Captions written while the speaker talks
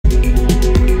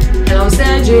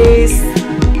Sages,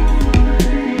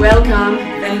 welcome.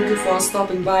 Thank you for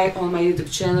stopping by on my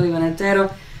YouTube channel ivanatarot.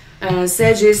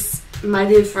 Sages, my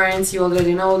dear friends, you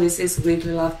already know this is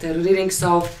weekly love tarot reading,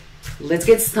 so let's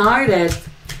get started.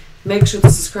 Make sure to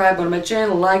subscribe on my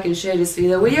channel, like and share this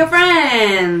video with your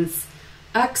friends.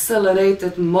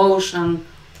 Accelerated motion.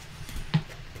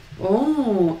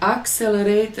 Oh,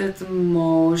 accelerated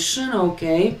motion,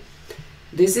 okay.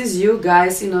 This is you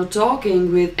guys,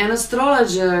 talking with an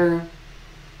astrologer,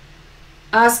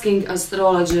 asking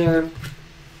astrologer,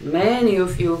 many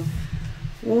of you,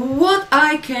 what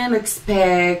I can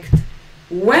expect,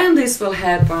 when this will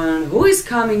happen, who is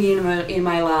coming in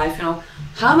my life,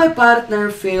 how my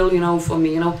partner feel, for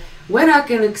me, when I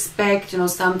can expect,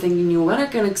 something new, when I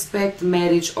can expect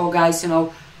marriage, or guys,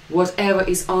 whatever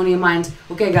is on your mind.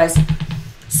 Okay, guys,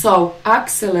 so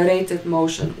accelerated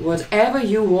motion, whatever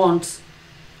you want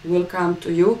will come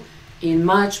to you in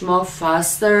much more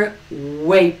faster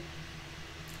way.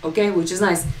 Okay, which is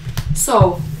nice.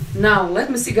 So now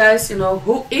let me see, guys,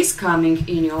 who is coming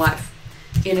in your life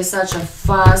in such a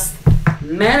fast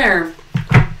manner.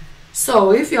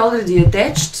 So if you're already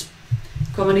attached,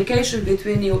 communication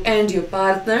between you and your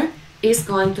partner is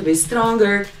going to be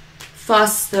stronger,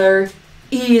 faster,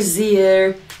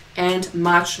 easier, and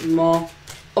much more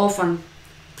often.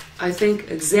 I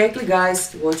think exactly,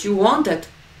 guys, what you wanted.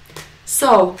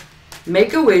 So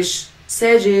make a wish,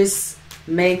 Sages,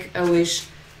 make a wish.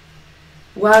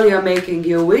 While you're making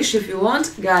your wish, if you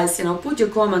want, guys, put your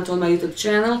comment on my YouTube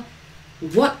channel.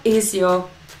 What is your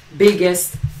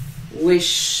biggest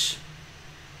wish?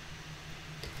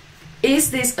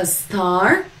 Is this a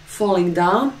star falling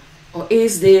down, or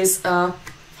is this a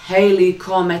Halley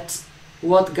comet?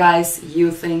 What, guys,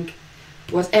 you think?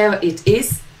 Whatever it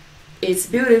is, it's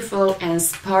beautiful and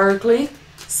sparkly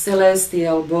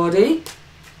celestial body.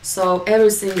 So every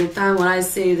single time when I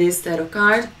see this tarot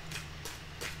card,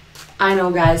 I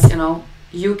know, guys,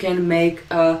 you can make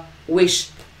a wish.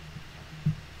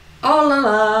 Oh la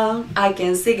la, I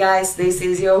can see, guys, this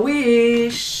is your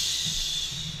wish.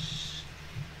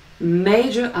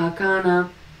 Major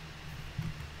Arcana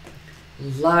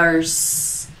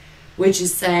Lars, which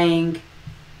is saying,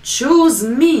 choose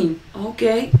me.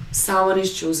 Okay, someone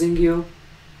is choosing you.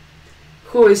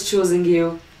 Who is choosing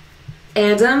you?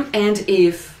 Adam and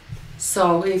Eve.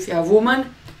 So if you're a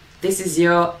woman, this is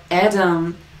your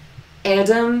Adam.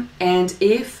 Adam and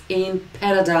Eve in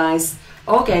paradise.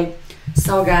 Okay,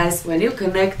 so guys, when you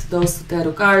connect those two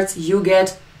tarot cards, you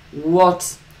get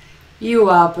what? You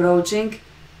are approaching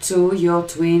to your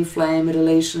twin flame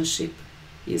relationship.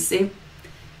 You see?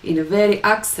 In a very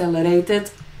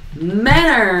accelerated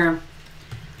manner.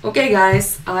 Okay,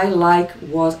 guys, I like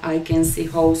what I can see.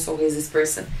 How so is this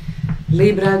person?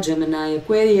 Libra, Gemini,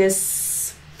 Aquarius.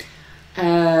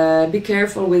 Be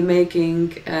careful with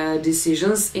making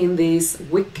decisions in this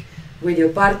week with your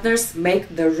partners.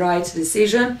 Make the right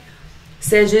decision.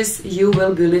 Sages, you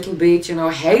will be a little bit,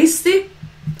 hasty,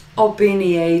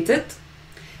 opinionated.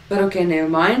 But okay, never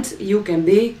mind. You can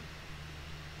be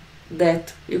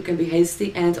that. You can be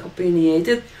hasty and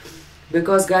opinionated.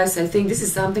 Because, guys, I think this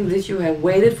is something that you have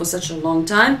waited for such a long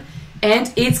time, and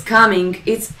it's coming,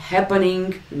 it's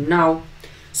happening now.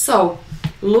 So,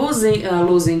 using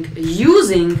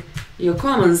your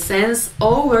common sense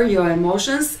over your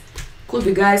emotions could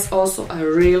be, guys, also a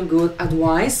real good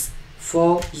advice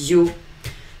for you.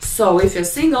 So, if you're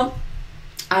single,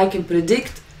 I can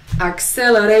predict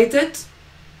accelerated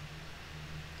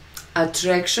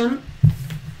attraction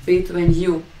between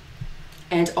you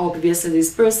and obviously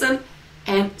this person,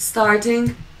 and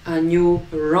starting a new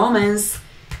romance.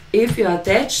 If you're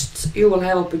attached, you will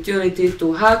have opportunity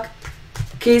to hug,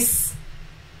 kiss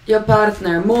your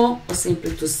partner more, or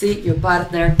simply to see your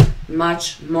partner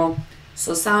much more.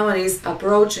 So someone is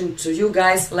approaching to you,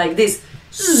 guys, like this,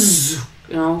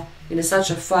 in such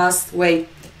a fast way.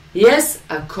 Yes,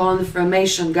 a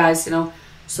confirmation, guys,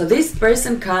 So this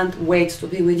person can't wait to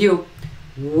be with you.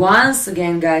 Once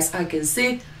again, guys, I can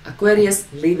see Aquarius,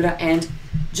 Libra, and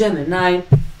Gemini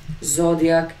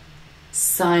zodiac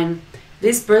sign.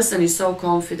 This person is so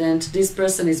confident. This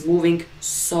person is moving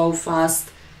so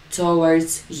fast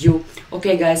towards you.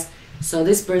 Okay, guys, so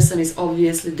this person is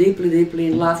obviously deeply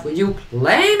in love with you,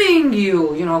 claiming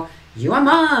you. You are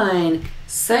mine.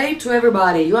 Say to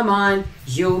everybody, you are mine.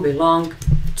 You belong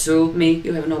to me.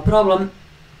 You have no problem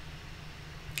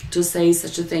to say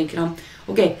such a thing.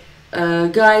 Okay,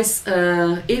 guys,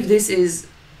 if this is,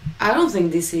 I don't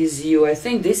think this is you. I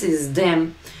think this is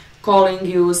them calling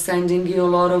you, sending you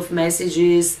a lot of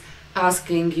messages,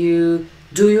 asking you,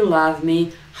 do you love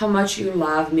me? How much you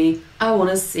love me? I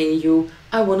want to see you.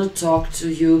 I want to talk to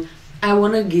you. I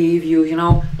want to give you, you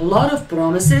know, a lot of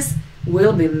promises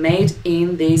will be made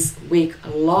in this week. A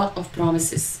lot of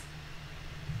promises.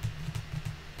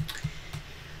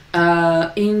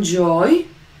 Enjoy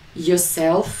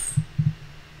yourself.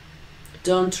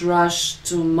 Don't rush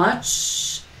too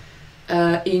much.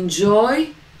 Enjoy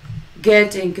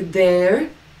getting there.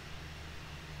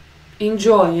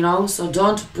 Enjoy, you know, so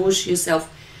don't push yourself.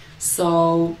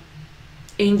 So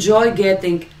enjoy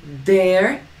getting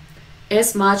there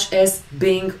as much as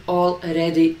being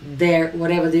already there,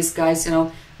 whatever this, guys, you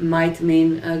know, might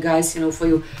mean, guys, you know, for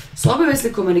you. So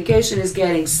obviously communication is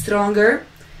getting stronger,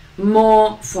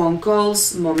 more phone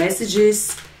calls, more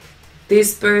messages.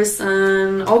 This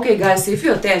person, okay, guys, if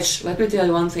you attach, let me tell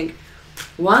you one thing.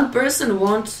 One person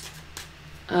wants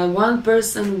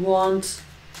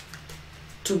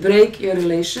to break your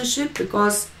relationship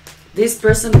because this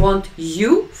person wants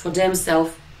you for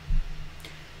themselves.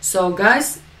 So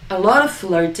guys, a lot of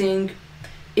flirting.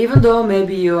 Even though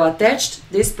maybe you're attached,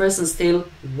 this person still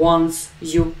wants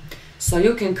you. So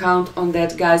you can count on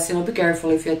that, guys. You know, be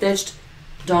careful if you're attached.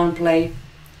 Don't play.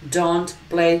 Don't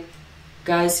play.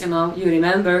 Guys, you know, you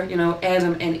remember, you know,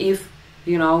 Adam and Eve,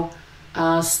 you know,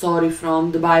 story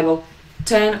from the Bible.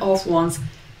 10 of Wands.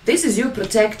 This is you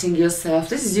protecting yourself.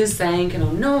 This is you saying, you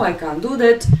know, no, I can't do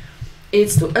that.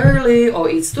 It's too early, or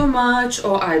it's too much,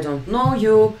 or I don't know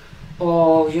you,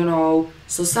 or, you know,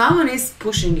 so someone is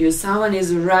pushing you, someone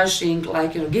is rushing,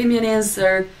 like, you know, give me an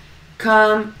answer,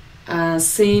 come,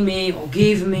 see me, or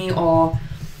give me, or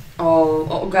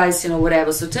guys, you know,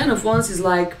 whatever. So 10 of Wands is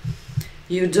like,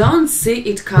 you don't see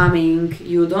it coming,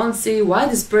 you don't see why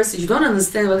this person, you don't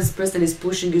understand why this person is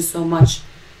pushing you so much.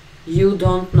 You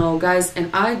don't know, guys,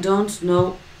 and I don't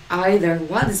know either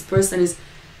why this person is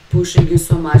pushing you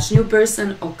so much. New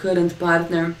person or current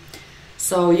partner.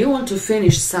 So you want to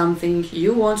finish something,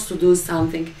 you want to do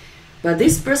something, but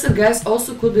this person, guys,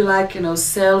 also could be like, you know,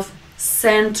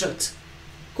 self-centered,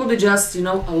 could be just, you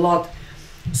know, a lot.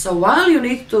 So while you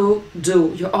need to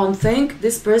do your own thing,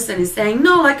 this person is saying,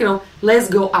 no, like, you know, let's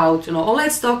go out, you know, or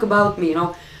let's talk about me, you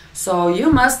know. So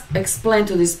you must explain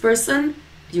to this person.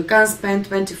 You can't spend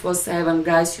 24/7,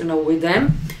 guys, you know, with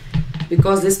them,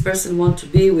 because this person wants to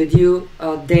be with you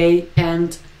day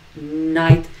and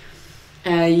night.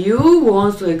 You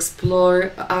want to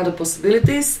explore other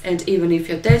possibilities, and even if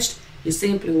you're attached, you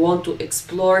simply want to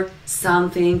explore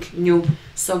something new.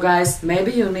 So guys,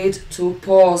 maybe you need to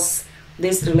pause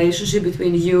this relationship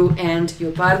between you and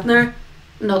your partner.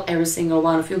 Not every single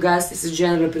one of you, guys, this is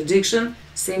general prediction.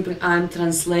 Simply I'm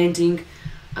translating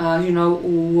you know,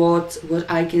 what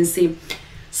I can see.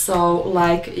 So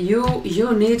like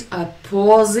you need a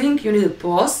pausing, you need a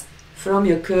pause from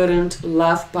your current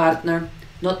love partner.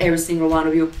 Not every single one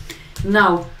of you.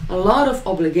 Now, a lot of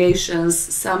obligations,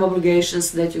 some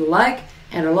obligations that you like,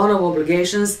 and a lot of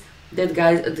obligations that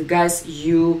guys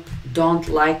you don't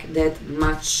like that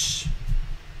much.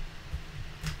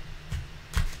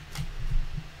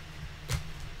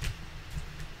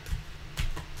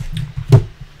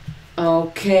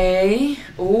 Okay.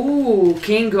 Ooh,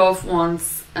 King of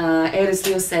Wands, Aries,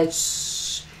 Leo, Sag.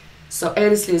 So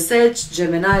Aries, Leo, Sag,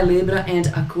 Gemini, Libra, and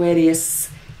Aquarius.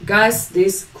 Guys,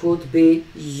 this could be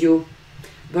you,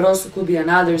 but also could be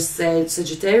another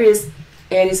Sagittarius,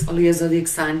 Aries, or Leo zodiac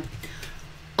sign.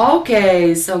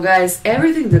 Okay, so guys,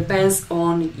 everything depends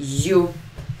on you.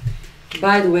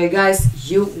 By the way, guys,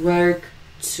 you work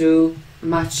too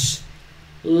much.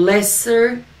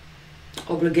 Lesser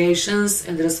obligations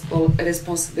and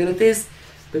responsibilities,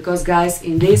 because guys,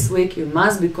 in this week you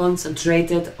must be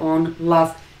concentrated on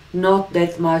love, not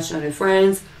that much on your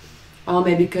friends or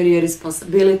maybe career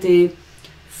responsibility.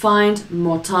 Find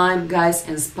more time, guys,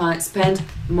 and spend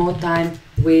more time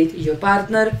with your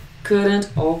partner, current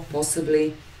or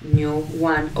possibly new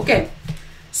one. Okay,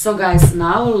 so guys,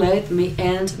 now let me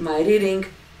end my reading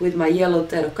with my yellow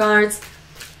tarot cards.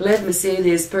 Let me see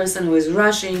this person who is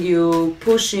rushing you,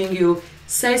 pushing you.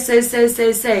 Say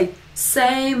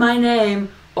my name,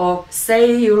 or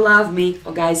say you love me,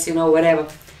 or guys, you know, whatever.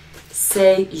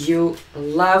 Say you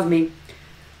love me.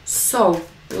 So,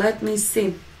 let me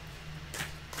see.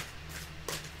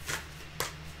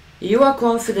 You are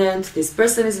confident, this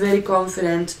person is very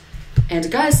confident.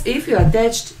 And guys, if you're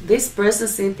attached, this person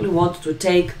simply wants to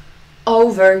take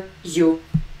over you.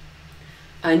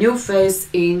 A new phase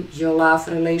in your love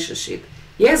relationship.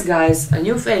 Yes, guys, a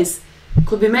new phase.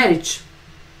 Could be marriage.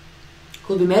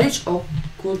 Could be marriage, or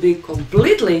could be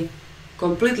completely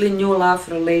new love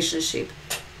relationship.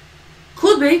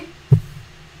 Could be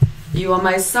you are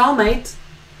my soulmate.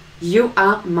 You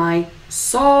are my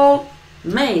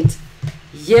soulmate.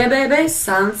 Yeah, baby,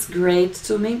 sounds great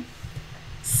to me.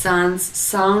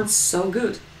 Sounds so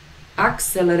good.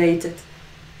 Accelerated.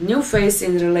 New phase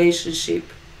in relationship.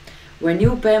 When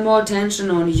you pay more attention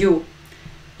on you.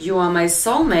 You are my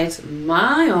soulmate.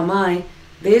 My oh my.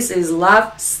 This is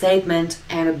love statement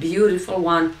and a beautiful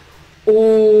one.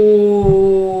 Oh.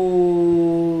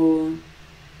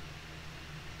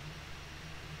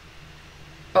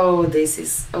 Oh, this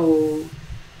is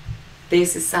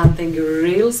something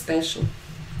real special.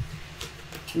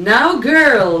 Now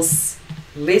girls,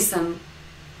 listen.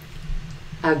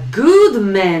 A good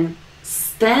man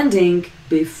standing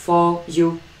before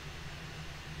you.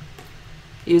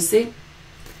 You see?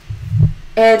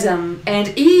 Adam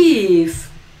and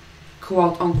Eve,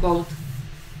 quote unquote.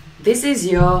 This is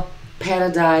your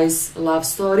paradise love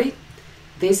story.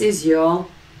 This is your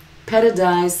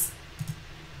paradise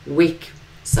week.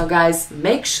 So guys,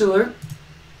 make sure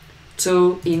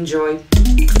to enjoy.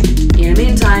 In the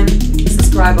meantime,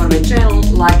 subscribe on my channel,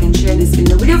 like and share this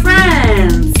video with your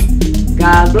friends.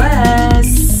 God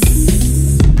bless.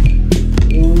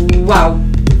 Wow.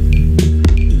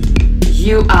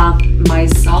 You are my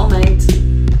soulmate.